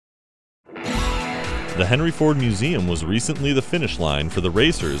The Henry Ford Museum was recently the finish line for the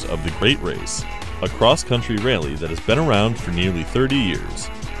racers of the Great Race, a cross-country rally that has been around for nearly 30 years.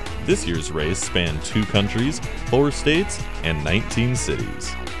 This year's race spanned 2 countries, 4 states, and 19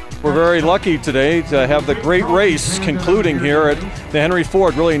 cities. We're very lucky today to have the Great Race concluding here at the Henry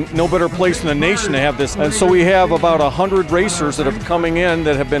Ford. Really no better place in the nation to have this. And so we have about 100 racers that have coming in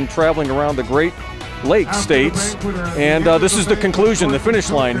that have been traveling around the Great Lake states. And this is the conclusion, the finish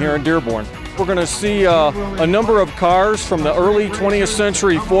line here in Dearborn. We're going to see a number of cars from the early 20th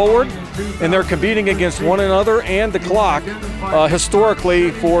century forward, and they're competing against one another and the clock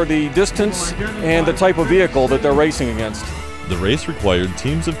historically for the distance and the type of vehicle that they're racing against. The race required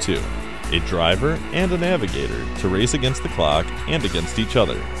teams of 2, a driver and a navigator, to race against the clock and against each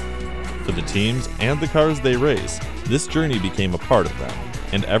other. For the teams and the cars they race, this journey became a part of them,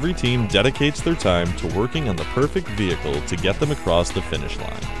 and every team dedicates their time to working on the perfect vehicle to get them across the finish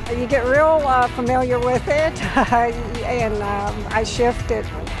line. You get real familiar with it, and I shift at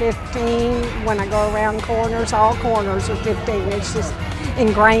 15 when I go around corners. All corners are 15. It's just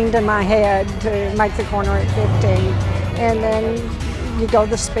ingrained in my head to make the corner at 15. And then you go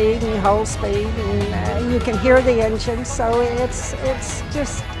the speed and you hold speed, and you can hear the engine, so it's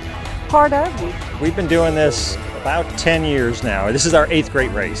just part of you. We've been doing this about 10 years now. This is our 8th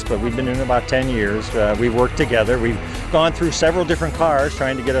Great Race, but we've been doing it about 10 years. We've worked together. We've gone through several different cars,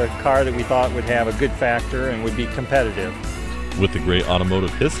 trying to get a car that we thought would have a good factor and would be competitive. With the great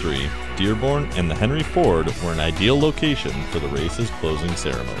automotive history, Dearborn and the Henry Ford were an ideal location for the race's closing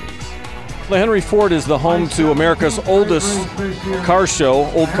ceremonies. The Henry Ford is the home to America's oldest car show,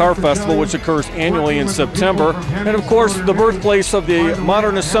 Old Car Festival, which occurs annually in September. And of course, the birthplace of the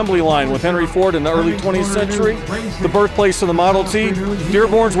modern assembly line with Henry Ford in the early 20th century, the birthplace of the Model T.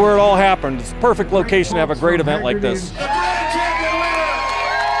 Dearborn's where it all happened. It's a perfect location to have a great event like this.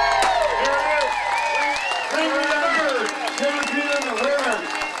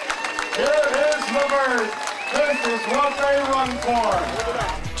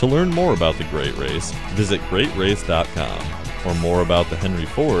 To learn more about the Great Race, visit greatrace.com, or more about the Henry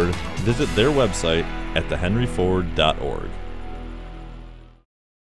Ford, visit their website at thehenryford.org.